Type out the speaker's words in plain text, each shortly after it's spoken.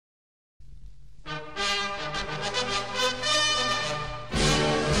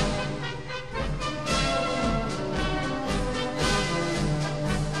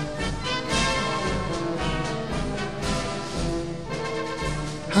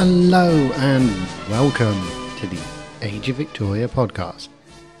Hello and welcome to the Age of Victoria podcast.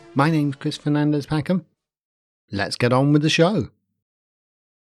 My name's Chris Fernandez Packham. Let's get on with the show.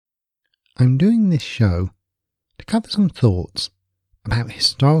 I'm doing this show to cover some thoughts about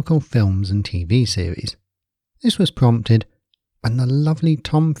historical films and TV series. This was prompted when the lovely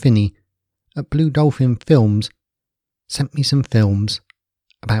Tom Finney at Blue Dolphin Films sent me some films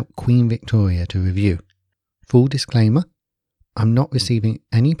about Queen Victoria to review. Full disclaimer, I'm not receiving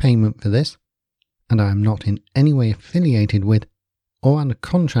any payment for this, and I am not in any way affiliated with or under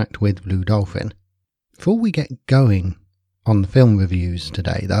contract with Blue Dolphin. Before we get going on the film reviews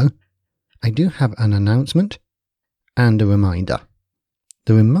today though, I do have an announcement and a reminder.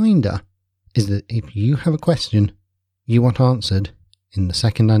 The reminder is that if you have a question you want answered in the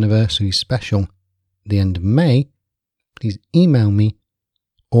second anniversary special at the end of May, please email me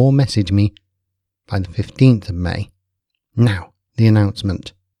or message me by the 15th of May. Now, the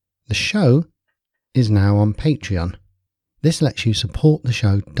announcement. The show is now on Patreon. This lets you support the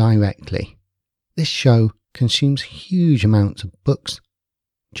show directly. This show consumes huge amounts of books,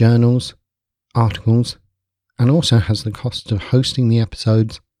 journals, articles, and also has the cost of hosting the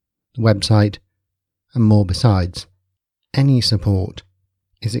episodes, the website, and more besides. Any support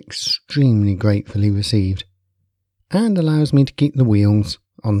is extremely gratefully received and allows me to keep the wheels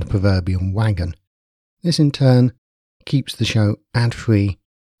on the proverbial wagon. This in turn keeps the show ad-free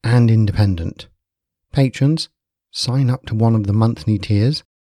and independent. Patrons sign up to one of the monthly tiers.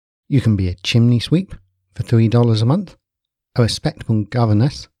 You can be a chimney sweep for $3 a month, a respectable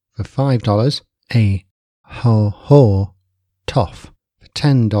governess for $5, a ho-ho toff for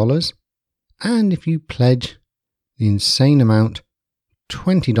 $10, and if you pledge the insane amount,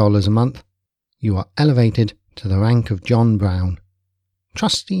 $20 a month, you are elevated to the rank of John Brown,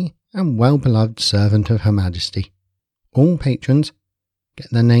 trusty and well-beloved servant of Her Majesty. All patrons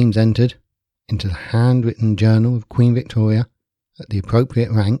get their names entered into the handwritten journal of Queen Victoria at the appropriate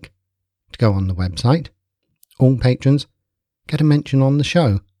rank to go on the website. All patrons get a mention on the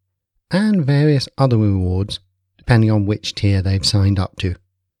show and various other rewards depending on which tier they've signed up to.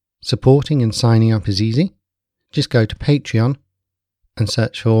 Supporting and signing up is easy. Just go to Patreon and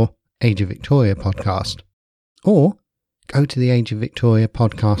search for Age of Victoria podcast, or go to the Age of Victoria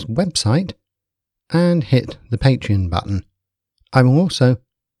podcast website and hit the Patreon button. I will also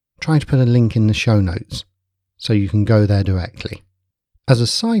try to put a link in the show notes so you can go there directly. As a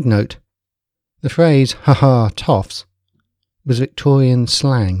side note, the phrase "ha-ha toffs" was Victorian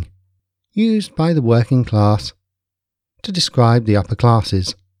slang used by the working class to describe the upper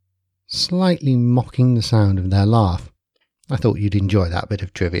classes, slightly mocking the sound of their laugh. I thought you'd enjoy that bit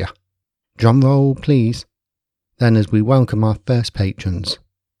of trivia. Drum roll, please. Then as we welcome our first patrons.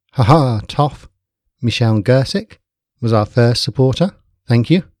 Ha-ha toff, Michelle Gersick was our first supporter.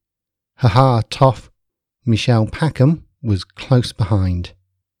 Thank you. Ha-ha toff, Michelle Packham was close behind.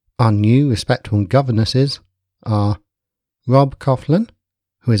 Our new respectable governesses are Rob Coughlin,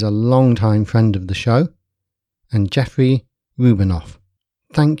 who is a long-time friend of the show, and Jeffrey Rubinoff.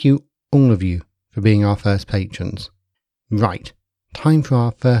 Thank you, all of you, for being our first patrons. Right, time for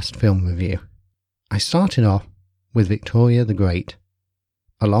our first film review. I started off with Victoria the Great.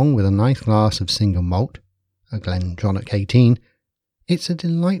 Along with a nice glass of single malt, a Glendronach 18, it's a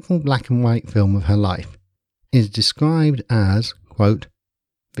delightful black and white film of her life. It is described as, quote,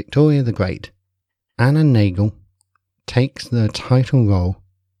 Victoria the Great. Anna Nagel takes the title role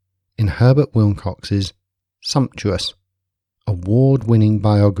in Herbert Wilcox's sumptuous, award-winning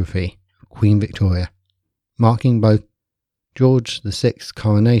biography of Queen Victoria, marking both George VI's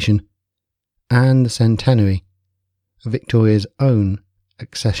coronation and the centenary of Victoria's own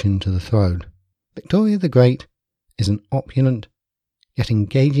accession to the throne. Victoria the Great is an opulent yet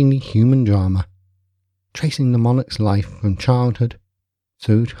engagingly human drama, tracing the monarch's life from childhood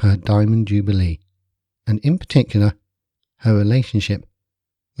through to her Diamond Jubilee, and in particular her relationship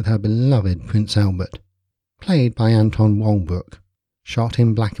with her beloved Prince Albert, played by Anton Walbrook, shot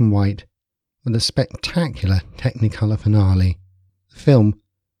in black and white with a spectacular Technicolor finale. The film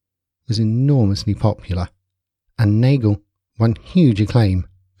was enormously popular, and Nagel won huge acclaim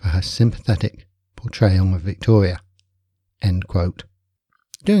for her sympathetic portrayal of Victoria. End quote.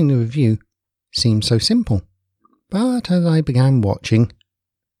 Doing the review seemed so simple, but as I began watching,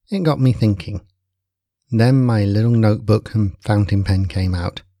 it got me thinking. Then my little notebook and fountain pen came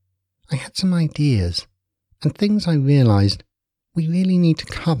out. I had some ideas and things I realised we really need to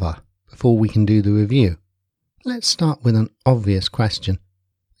cover before we can do the review. Let's start with an obvious question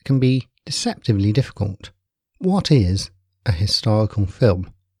that can be deceptively difficult. What is a historical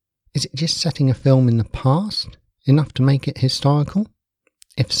film? Is it just setting a film in the past enough to make it historical?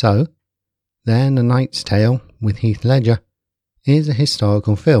 If so, then A Knight's Tale with Heath Ledger is a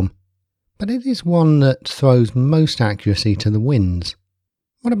historical film, but it is one that throws most accuracy to the winds.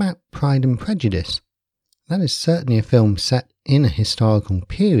 What about Pride and Prejudice? That is certainly a film set in a historical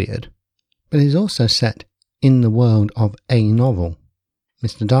period, but is also set in the world of a novel.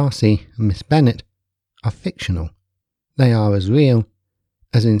 Mr. Darcy and Miss Bennet are fictional. They are as real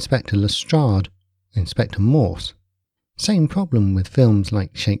as Inspector Lestrade or Inspector Morse. Same problem with films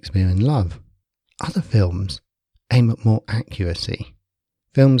like Shakespeare in Love. Other films aim at more accuracy.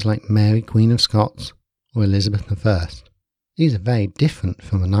 Films like Mary, Queen of Scots or Elizabeth I. These are very different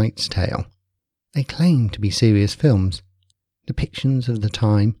from A Knight's Tale. They claim to be serious films, depictions of the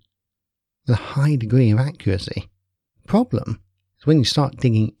time with a high degree of accuracy. The problem is when you start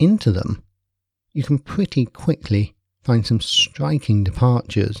digging into them, you can pretty quickly find some striking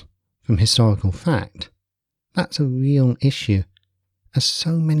departures from historical fact. That's a real issue, as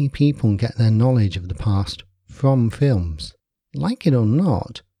so many people get their knowledge of the past from films. Like it or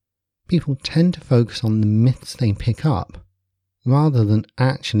not, people tend to focus on the myths they pick up, rather than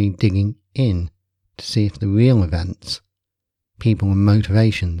actually digging in to see if the real events, people and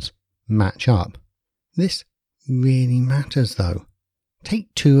motivations match up. This really matters though.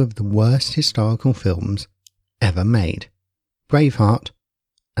 Take two of the worst historical films ever made, Braveheart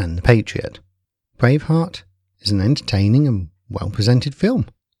and The Patriot. Braveheart is an entertaining and well-presented film.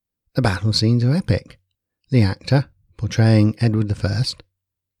 The battle scenes are epic. The actor, portraying Edward I,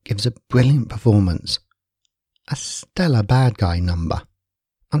 gives a brilliant performance. A stellar bad guy number.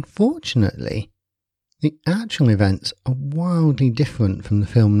 Unfortunately, the actual events are wildly different from the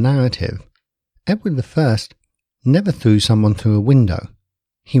film narrative. Edward I never threw someone through a window.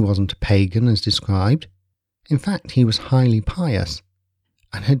 He wasn't a pagan as described. In fact, he was highly pious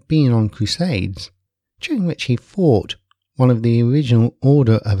and had been on crusades, during which he fought one of the original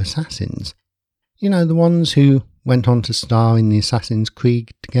Order of Assassins. You know, the ones who went on to star in the Assassin's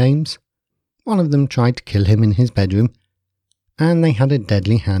Creed games? One of them tried to kill him in his bedroom, and they had a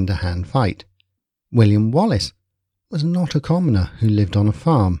deadly hand-to-hand fight. William Wallace was not a commoner who lived on a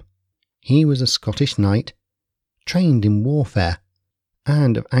farm. He was a Scottish knight, trained in warfare,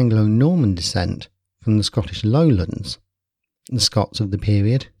 and of Anglo-Norman descent from the Scottish lowlands. The Scots of the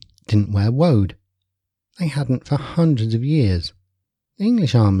period didn't wear woad. They hadn't for hundreds of years. The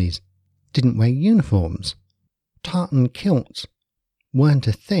English armies didn't wear uniforms. Tartan kilts weren't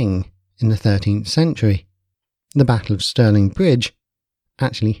a thing in the 13th century. The Battle of Stirling Bridge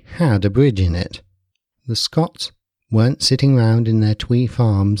actually had a bridge in it. The Scots weren't sitting round in their twee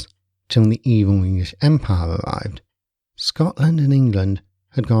farms till the evil English Empire arrived. Scotland and England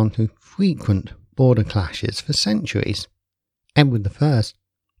had gone through frequent border clashes for centuries. Edward I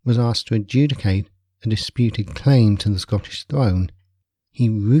was asked to adjudicate a disputed claim to the Scottish throne. He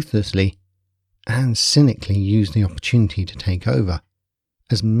ruthlessly and cynically used the opportunity to take over,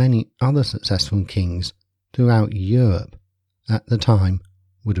 as many other successful kings throughout Europe at the time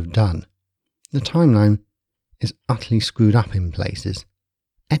would have done. The timeline is utterly screwed up in places.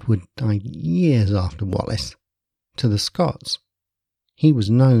 Edward died years after Wallace. To the Scots, he was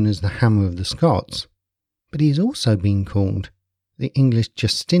known as the Hammer of the Scots, but he has also been called the English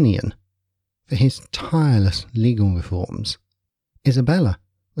Justinian for his tireless legal reforms. Isabella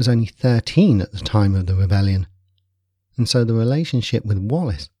was only 13 at the time of the rebellion, and so the relationship with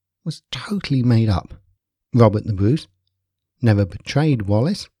Wallace was totally made up. Robert the Bruce never betrayed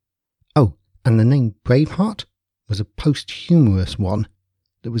Wallace. Oh, and the name Braveheart was a posthumous one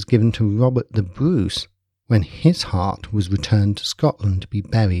that was given to Robert the Bruce when his heart was returned to Scotland to be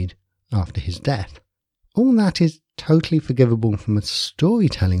buried after his death. All that is totally forgivable from a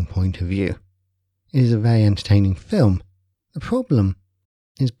storytelling point of view. It is a very entertaining film. The problem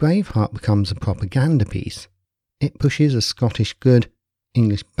is Braveheart becomes a propaganda piece. It pushes a Scottish good,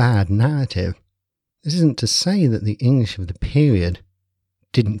 English bad narrative. This isn't to say that the English of the period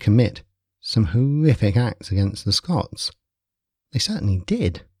didn't commit some horrific acts against the Scots. They certainly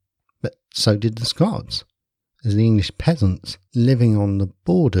did, but so did the Scots, as the English peasants living on the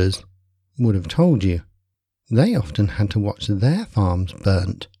borders would have told you. They often had to watch their farms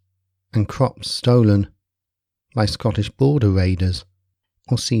burnt and crops stolen by Scottish border raiders,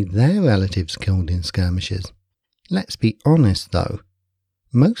 or see their relatives killed in skirmishes. Let's be honest though,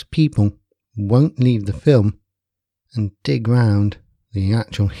 most people won't leave the film and dig round the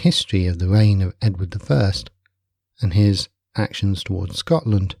actual history of the reign of Edward I and his actions towards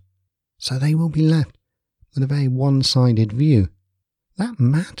Scotland, so they will be left with a very one-sided view. That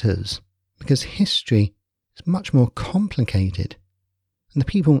matters because history is much more complicated, and the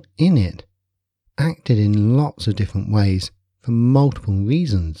people in it acted in lots of different ways for multiple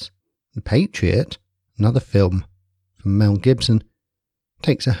reasons. The Patriot, another film from Mel Gibson,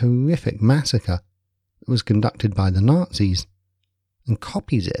 takes a horrific massacre that was conducted by the Nazis and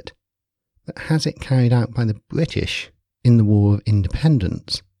copies it, but has it carried out by the British in the War of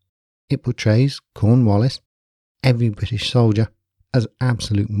Independence. It portrays Cornwallis, every British soldier, as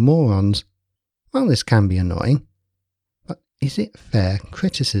absolute morons. Well, this can be annoying, but is it fair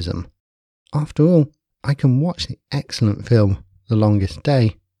criticism? After all, I can watch the excellent film The Longest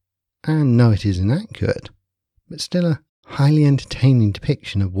Day and know it is inaccurate, but still a highly entertaining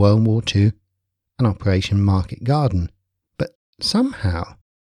depiction of World War II and Operation Market Garden. But somehow,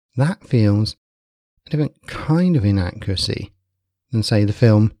 that feels a different kind of inaccuracy than, say, the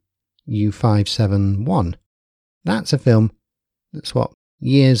film U-571. That's a film that swapped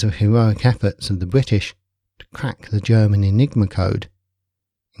years of heroic efforts of the British to crack the German Enigma code,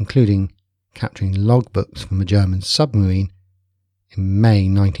 including capturing logbooks from a German submarine in May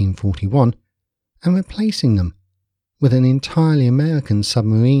 1941 and replacing them with an entirely American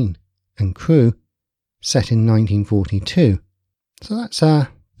submarine and crew set in 1942. So that's a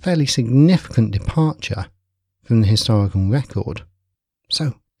fairly significant departure from the historical record.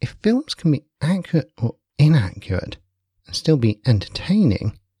 So if films can be accurate or inaccurate and still be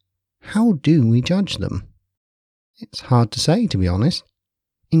entertaining, how do we judge them? It's hard to say, to be honest.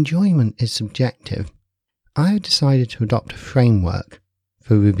 Enjoyment is subjective. I have decided to adopt a framework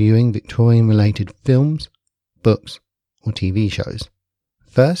for reviewing Victorian-related films, books, or TV shows.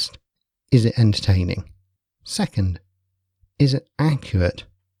 First, is it entertaining? Second, is it accurate,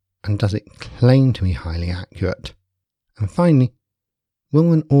 and does it claim to be highly accurate? And finally,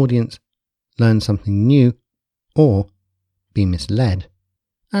 will an audience learn something new or be misled?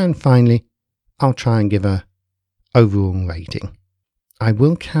 And finally, I'll try and give an overall rating. I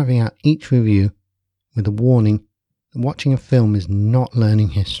will carry out each review with a warning that watching a film is not learning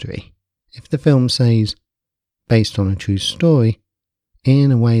history. If the film says, based on a true story,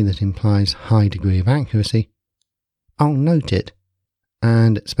 in a way that implies high degree of accuracy, I'll note it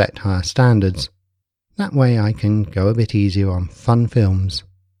and expect higher standards. That way I can go a bit easier on fun films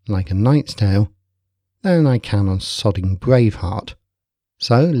like A Knight's Tale than I can on sodding Braveheart.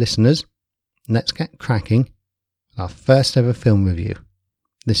 So, listeners, let's get cracking with our first ever film review.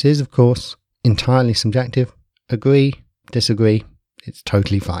 This is, of course, entirely subjective. Agree, disagree, it's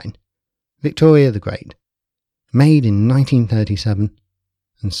totally fine. Victoria the Great. Made in 1937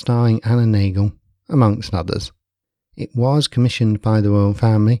 and starring Anna Nagel, amongst others. It was commissioned by the royal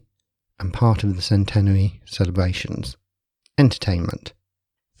family and part of the centenary celebrations. Entertainment.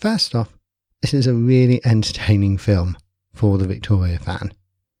 First off, this is a really entertaining film for the Victoria fan.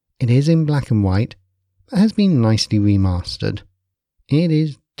 It is in black and white, but has been nicely remastered. It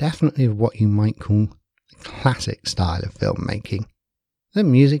is definitely what you might call the classic style of filmmaking. The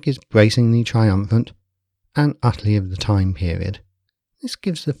music is bracingly triumphant and utterly of the time period. This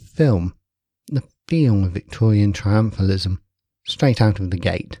gives the film the feel of Victorian triumphalism straight out of the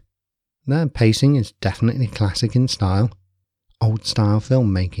gate. The pacing is definitely classic in style, old-style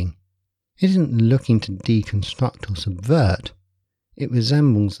filmmaking. It isn't looking to deconstruct or subvert. It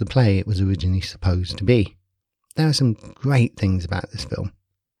resembles the play it was originally supposed to be. There are some great things about this film.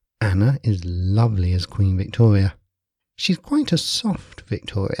 Anna is lovely as Queen Victoria. She's quite a soft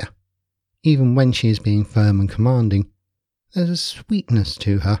Victoria. Even when she is being firm and commanding, there's a sweetness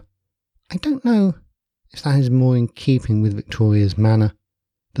to her. I don't know if that is more in keeping with Victoria's manner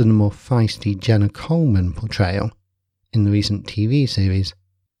than the more feisty Jenna Coleman portrayal in the recent TV series.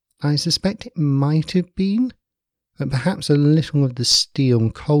 I suspect it might have been, but perhaps a little of the steel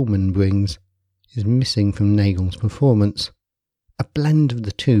Coleman brings is missing from Nagel's performance. A blend of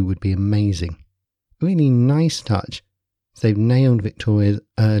the two would be amazing. A really nice touch, as they've nailed Victoria's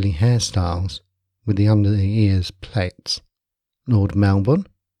early hairstyles with the under-the-ears plaits. Lord Melbourne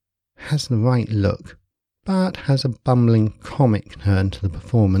has the right look, but has a bumbling comic turn to the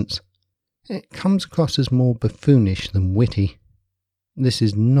performance. It comes across as more buffoonish than witty. This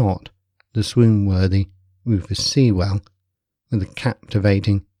is not the swoon-worthy Rufus Sewell, with a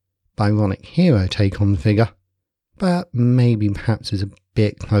captivating Byronic hero take on the figure, but maybe perhaps is a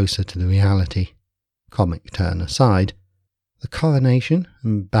bit closer to the reality. Comic turn aside, the Coronation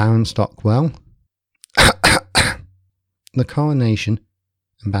and Baron Stockwell The Coronation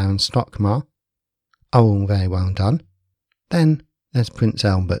and Baron Stockmar are all very well done. Then there's Prince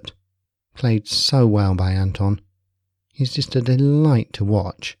Albert, played so well by Anton. He's just a delight to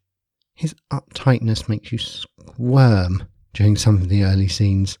watch. His uptightness makes you squirm during some of the early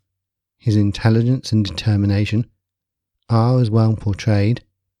scenes. His intelligence and determination are as well portrayed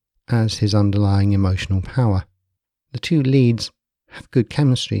as his underlying emotional power. The two leads have good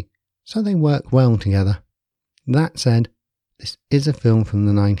chemistry, so they work well together. That said, this is a film from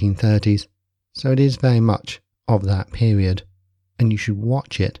the 1930s, so it is very much of that period, and you should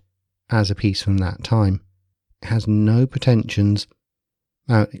watch it as a piece from that time. It has no pretensions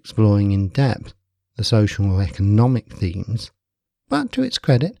about exploring in depth the social or economic themes, but to its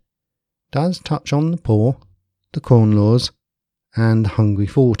credit, does touch on the poor, the Corn Laws, and the Hungry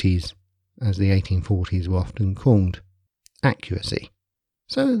Forties, as the 1840s were often called. Accuracy.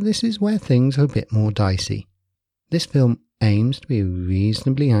 So this is where things are a bit more dicey. This film aims to be a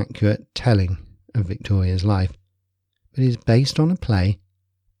reasonably accurate telling of Victoria's life, but is based on a play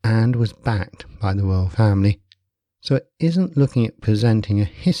and was backed by the royal family, so it isn't looking at presenting a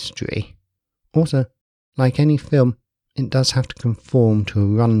history. Also, like any film, it does have to conform to a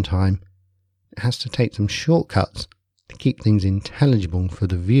runtime. It has to take some shortcuts to keep things intelligible for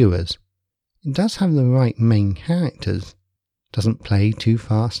the viewers. It does have the right main characters, doesn't play too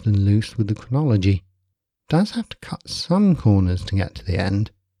fast and loose with the chronology, does have to cut some corners to get to the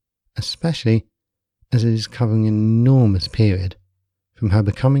end, especially as it is covering an enormous period, from her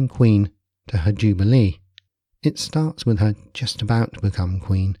becoming queen to her jubilee. It starts with her just about to become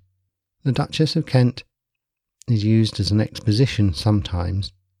queen. The Duchess of Kent is used as an exposition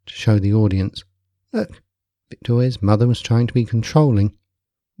sometimes to show the audience, look, Victoria's mother was trying to be controlling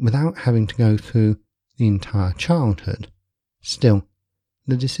without having to go through the entire childhood. Still,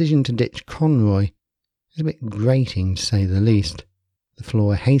 the decision to ditch Conroy is a bit grating to say the least. The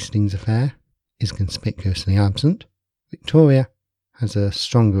Flora Hastings affair is conspicuously absent. Victoria has a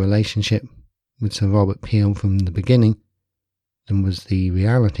stronger relationship with Sir Robert Peel from the beginning than was the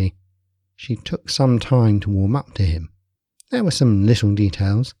reality. She took some time to warm up to him. There were some little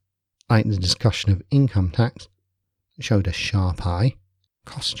details, like the discussion of income tax, that showed a sharp eye.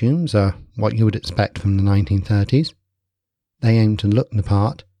 Costumes are what you would expect from the 1930s. They aim to look the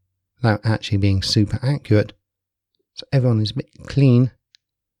part without actually being super accurate, so everyone is a bit clean,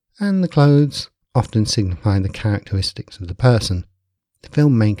 and the clothes often signify the characteristics of the person. The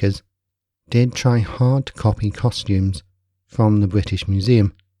filmmakers did try hard to copy costumes from the British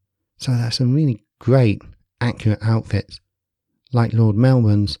Museum, so there are some really great, accurate outfits, like Lord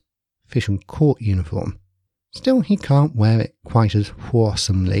Melbourne's official court uniform. Still, he can't wear it quite as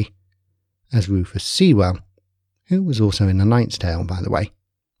whoresomely as Rufus Sewell, who was also in A Knight's Tale, by the way.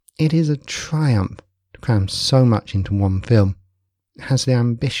 It is a triumph to cram so much into one film. It has the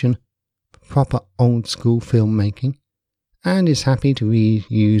ambition for proper old-school filmmaking, and is happy to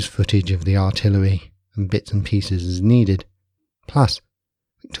reuse footage of the artillery and bits and pieces as needed. Plus,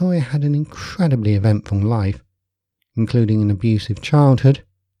 Victoria had an incredibly eventful life, including an abusive childhood,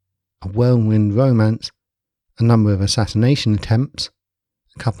 a whirlwind romance, a number of assassination attempts,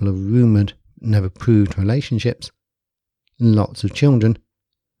 a couple of rumoured but never proved relationships, lots of children,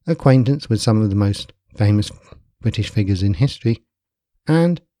 acquaintance with some of the most famous British figures in history,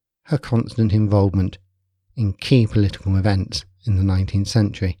 and her constant involvement in key political events in the 19th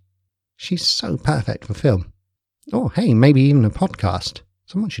century. She's so perfect for film. Or hey, maybe even a podcast.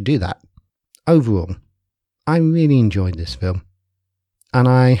 Someone should do that. Overall, I really enjoyed this film, and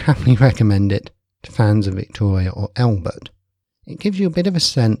I happily recommend it to fans of Victoria or Albert. It gives you a bit of a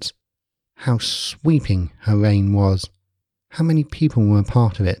sense how sweeping her reign was, how many people were a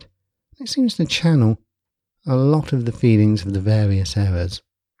part of it. It seems to channel a lot of the feelings of the various eras.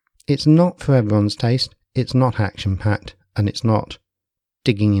 It's not for everyone's taste, it's not action-packed, and it's not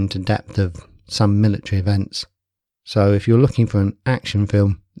digging into depth of some military events. So if you're looking for an action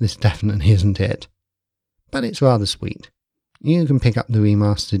film, this definitely isn't it. But it's rather sweet. You can pick up the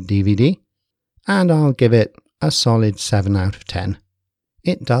remastered DVD, and I'll give it a solid 7 out of 10.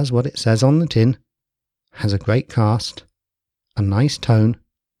 It does what it says on the tin, has a great cast, a nice tone,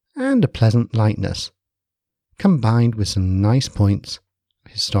 and a pleasant lightness, combined with some nice points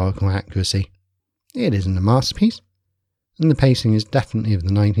of historical accuracy. It isn't a masterpiece, and the pacing is definitely of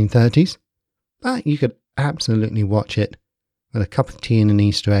the 1930s, but you could absolutely watch it with a cup of tea and an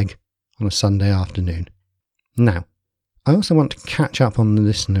Easter egg on a Sunday afternoon. Now, I also want to catch up on the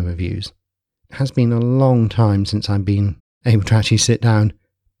listener reviews. It has been a long time since I've been able to actually sit down,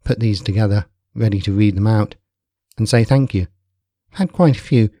 put these together, ready to read them out, and say thank you. I've had quite a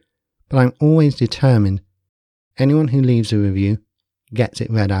few, but I'm always determined anyone who leaves a review gets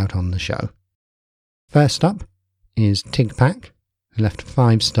it read out on the show. First up is Tigpack, who left a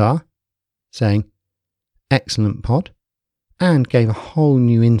 5-star, saying, "Excellent pod, and gave a whole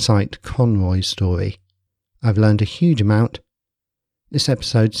new insight to Conroy's story. I've learned a huge amount. This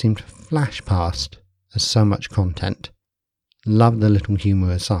episode seemed to flash past as so much content. Love the little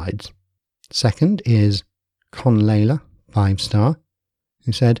humour asides." Second is Con Layla, 5-star,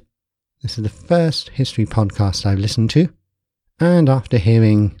 who said, "This is the first history podcast I've listened to, and after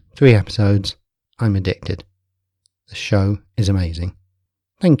hearing 3 episodes, I'm addicted. The show is amazing.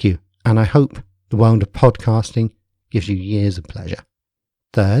 Thank you, and I hope the world of podcasting gives you years of pleasure."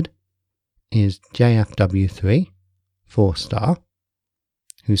 Third is JFW3, 4-star,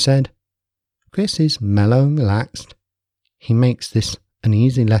 who said, "Chris is mellow and relaxed. He makes this an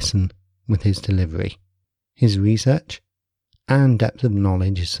easy lesson with his delivery. His research and depth of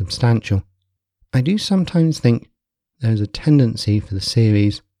knowledge is substantial. I do sometimes think there is a tendency for the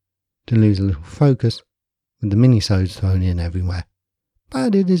series to lose a little focus with the minisodes thrown in everywhere,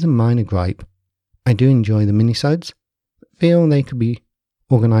 but it is a minor gripe. I do enjoy the minisodes, but feel they could be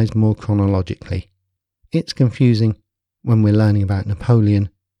organised more chronologically. It's confusing when we're learning about Napoleon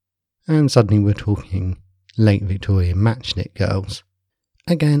and suddenly we're talking late Victorian matchstick girls.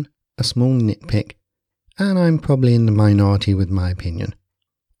 Again, a small nitpick, and I'm probably in the minority with my opinion.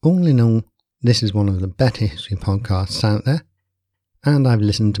 All in all, this is one of the better history podcasts out there, and I've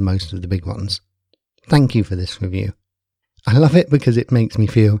listened to most of the big ones. Thank you for this review. I love it because it makes me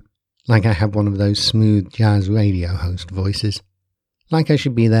feel like I have one of those smooth jazz radio host voices. Like I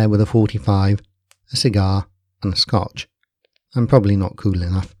should be there with a 45, a cigar, and a scotch. I'm probably not cool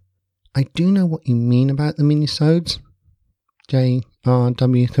enough. I do know what you mean about the minisodes,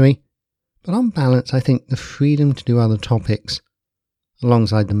 JRW3, but on balance I think the freedom to do other topics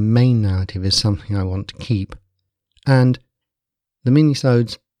alongside the main narrative is something I want to keep, and the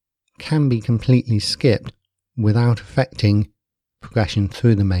minisodes can be completely skipped without affecting progression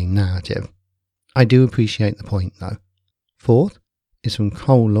through the main narrative. I do appreciate the point though. Fourth is from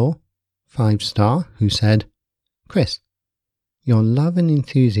Colelaw, 5-star, who said, "Chris, your love and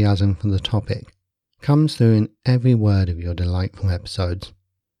enthusiasm for the topic comes through in every word of your delightful episodes.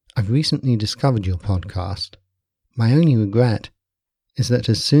 I've recently discovered your podcast. My only regret is that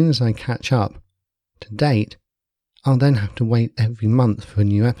as soon as I catch up to date, I'll then have to wait every month for a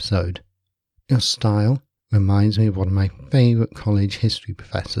new episode. Your style reminds me of one of my favourite college history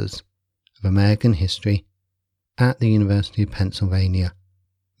professors of American history at the University of Pennsylvania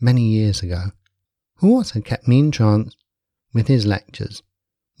many years ago, who also kept me entranced with his lectures,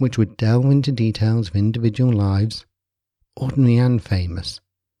 which would delve into details of individual lives, ordinary and famous,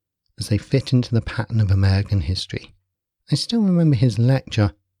 as they fit into the pattern of American history. I still remember his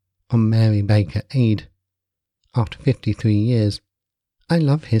lecture on Mary Baker Eddy. After 53 years, I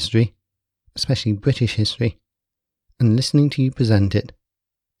love history, especially British history, and listening to you present it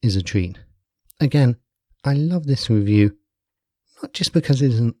is a treat. Again, I love this review, not just because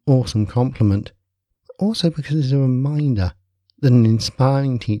it is an awesome compliment, but also because it's a reminder that an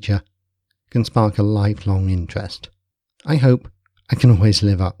inspiring teacher can spark a lifelong interest. I hope I can always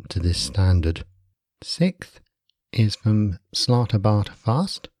live up to this standard." Sixth is from Slartabata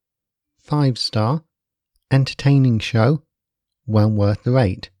Fast, 5-star, entertaining show, well worth the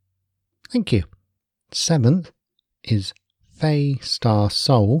rate. Thank you. Seventh is Faye Star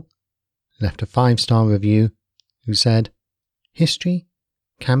Soul, left a 5-star review, who said, "History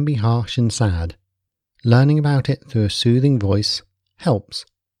can be harsh and sad. Learning about it through a soothing voice helps.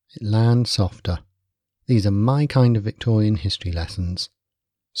 It lands softer. These are my kind of Victorian history lessons.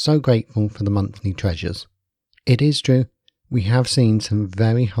 So grateful for the monthly treasures." It is true, we have seen some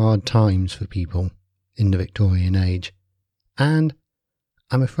very hard times for people in the Victorian age, and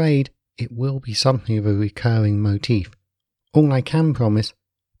I'm afraid it will be something of a recurring motif. All I can promise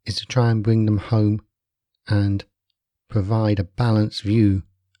is to try and bring them home and provide a balanced view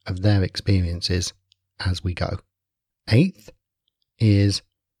of their experiences as we go. Eighth is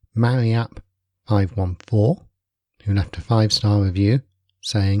Mariap514, who left a 5-star review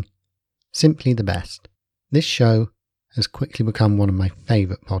saying, "Simply the best. This show has quickly become one of my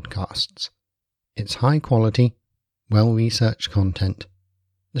favourite podcasts. It's high quality, well-researched content.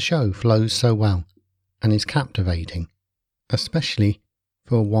 The show flows so well and is captivating, especially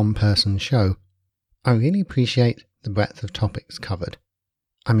for a one-person show. I really appreciate the breadth of topics covered.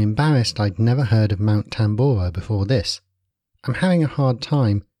 I'm embarrassed I'd never heard of Mount Tambora before this. I'm having a hard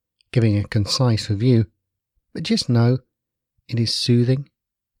time giving a concise review, but just know it is soothing,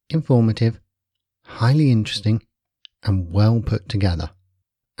 informative, highly interesting, and well put together.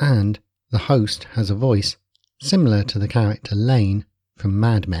 And the host has a voice similar to the character Lane from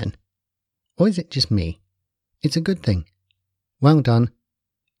Mad Men. Or is it just me? It's a good thing. Well done.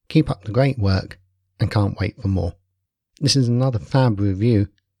 Keep up the great work, and can't wait for more." This is another fab review.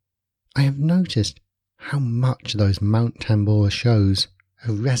 I have noticed how much those Mount Tambora shows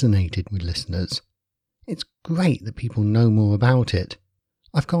have resonated with listeners. It's great that people know more about it.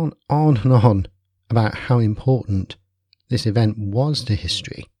 I've gone on and on about how important this event was to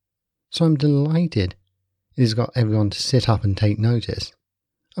history, so I'm delighted it has got everyone to sit up and take notice.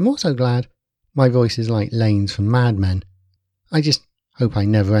 I'm also glad my voice is like Lane's from Mad Men. I just hope I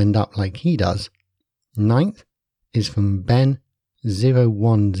never end up like he does. 9th is from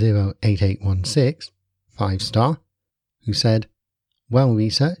Ben0108816, 5-star, who said, well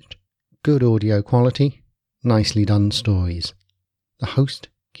researched, good audio quality, nicely done stories. The host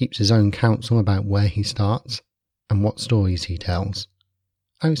keeps his own counsel about where he starts and what stories he tells.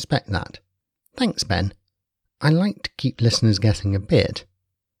 I respect that. Thanks, Ben. I like to keep listeners guessing a bit.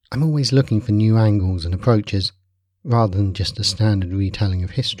 I'm always looking for new angles and approaches, rather than just a standard retelling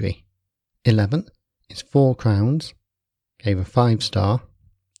of history. 11th is 4 Crowns, gave a 5-star,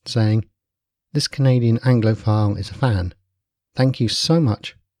 saying, this Canadian Anglophile is a fan. Thank you so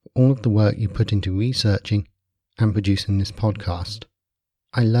much for all of the work you put into researching and producing this podcast.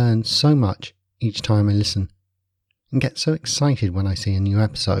 I learn so much each time I listen and get so excited when I see a new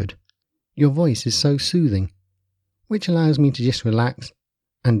episode. Your voice is so soothing, which allows me to just relax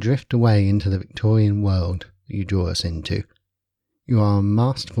and drift away into the Victorian world that you draw us into. You are a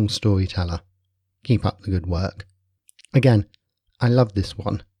masterful storyteller. Keep up the good work. Again, I love this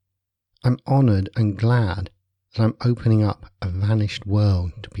one. I'm honoured and glad that I'm opening up a vanished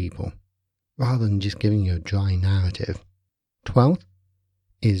world to people, rather than just giving you a dry narrative. 12th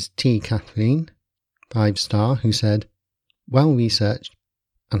is T. Kathleen, 5-star, who said, well researched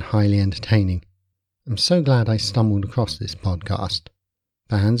and highly entertaining. I'm so glad I stumbled across this podcast.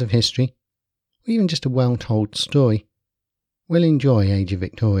 Fans of history, or even just a well-told story, will enjoy Age of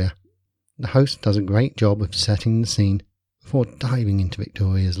Victoria. The host does a great job of setting the scene before diving into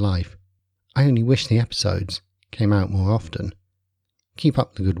Victoria's life. I only wish the episodes came out more often. Keep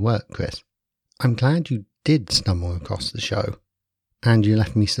up the good work, Chris. I'm glad you did stumble across the show, and you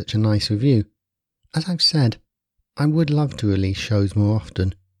left me such a nice review. As I've said, I would love to release shows more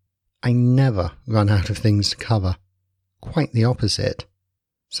often. I never run out of things to cover. Quite the opposite.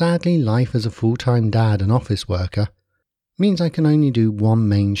 Sadly, life as a full-time dad and office worker means I can only do one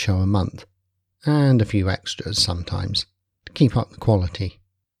main show a month, and a few extras sometimes, to keep up the quality.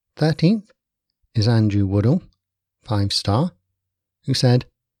 13th is Andrew Woodall, 5-star, who said,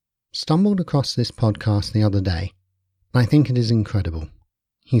 stumbled across this podcast the other day, and I think it is incredible.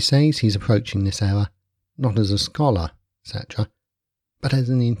 He says he's approaching this era not as a scholar, etc., but as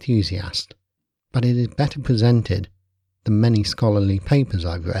an enthusiast. But it is better presented than many scholarly papers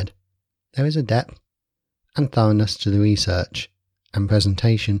I've read. There is a depth and thoroughness to the research and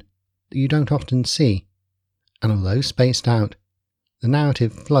presentation that you don't often see, and although spaced out, the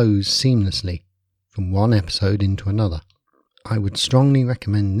narrative flows seamlessly from one episode into another. I would strongly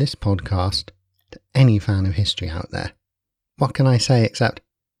recommend this podcast to any fan of history out there. What can I say except,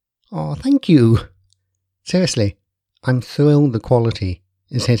 oh, thank you. Seriously, I'm thrilled the quality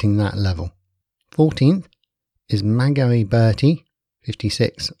is hitting that level. 14th is Magari Bertie,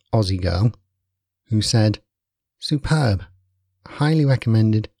 56, Aussie girl, who said, superb, highly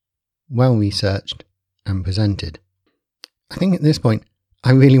recommended, well researched and presented. I think at this point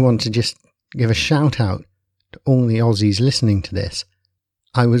I really want to just give a shout out to all the Aussies listening to this.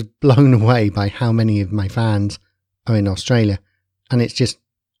 I was blown away by how many of my fans are in Australia, and it's just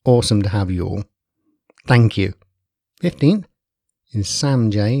awesome to have you all. Thank you. 15th is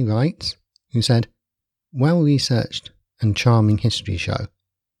Sam J. Wrights, who said, well researched and charming history show.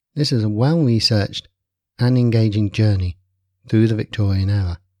 This is a well researched and engaging journey through the Victorian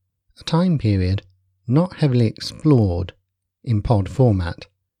era, a time period not heavily explored in pod format.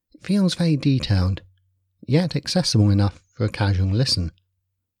 It feels very detailed, yet accessible enough for a casual listen.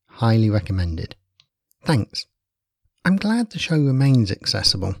 Highly recommended. Thanks. I'm glad the show remains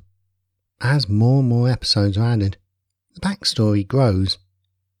accessible. As more and more episodes are added, the backstory grows,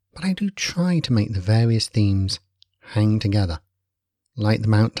 but I do try to make the various themes hang together, like the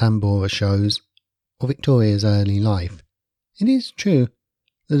Mount Tambora shows or Victoria's early life. It is true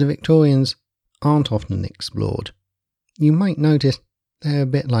that the Victorians aren't often explored. You might notice they're a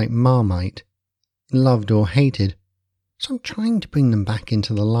bit like Marmite, loved or hated, so I'm trying to bring them back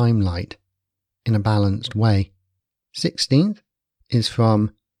into the limelight in a balanced way. 16th is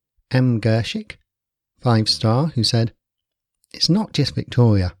from M. Gershik, 5-star, who said, it's not just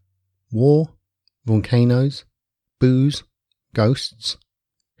Victoria. War, volcanoes, booze, ghosts.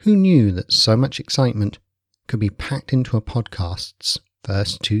 Who knew that so much excitement could be packed into a podcast's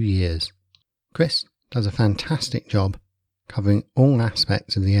first 2 years? Chris does a fantastic job covering all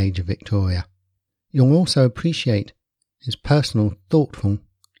aspects of the Age of Victoria. You'll also appreciate his personal, thoughtful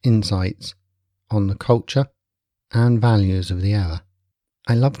insights on the culture and values of the era.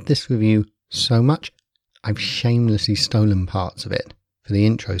 I loved this review So much, I've shamelessly stolen parts of it for the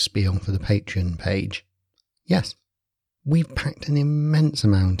intro spiel for the Patreon page. Yes, we've packed an immense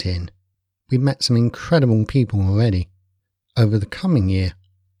amount in. We've met some incredible people already. Over the coming year,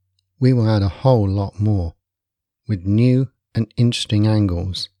 we will add a whole lot more, with new and interesting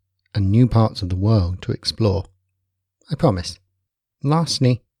angles and new parts of the world to explore. I promise.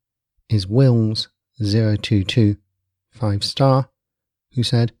 Lastly is Wills022, 5-star, who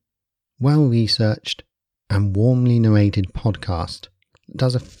said, well researched and warmly narrated podcast that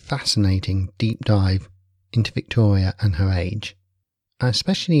does a fascinating deep dive into Victoria and her age. I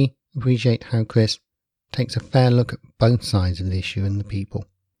especially appreciate how Chris takes a fair look at both sides of the issue and the people.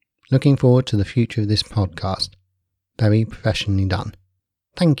 Looking forward to the future of this podcast. Very professionally done.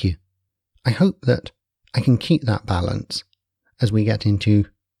 Thank you. I hope that I can keep that balance as we get into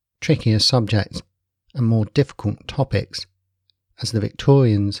trickier subjects and more difficult topics as the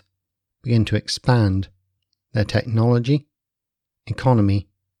Victorians begin to expand their technology, economy,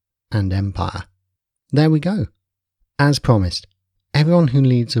 and empire. There we go. As promised, everyone who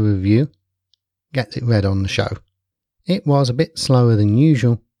leads a review gets it read on the show. It was a bit slower than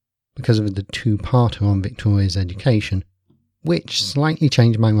usual because of the two-parter on Victoria's education, which slightly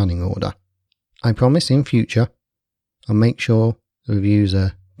changed my running order. I promise in future I'll make sure the reviews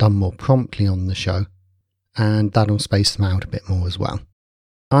are done more promptly on the show, and that'll space them out a bit more as well.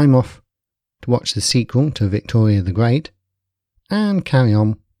 I'm off to watch the sequel to Victoria the Great and carry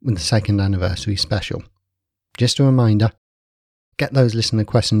on with the 2nd anniversary special. Just a reminder, get those listener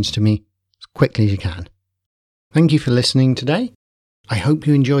questions to me as quickly as you can. Thank you for listening today. I hope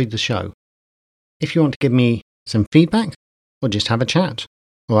you enjoyed the show. If you want to give me some feedback or just have a chat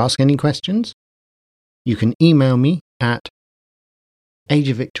or ask any questions, you can email me at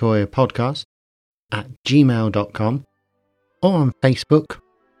ageofvictoriapodcast@gmail.com or on Facebook,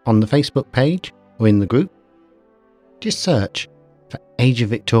 on the Facebook page or in the group. Just search for Age of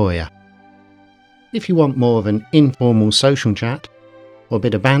Victoria. If you want more of an informal social chat or a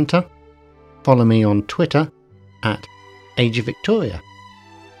bit of banter, follow me on Twitter at Age of Victoria.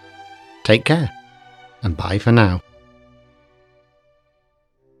 Take care and bye for now.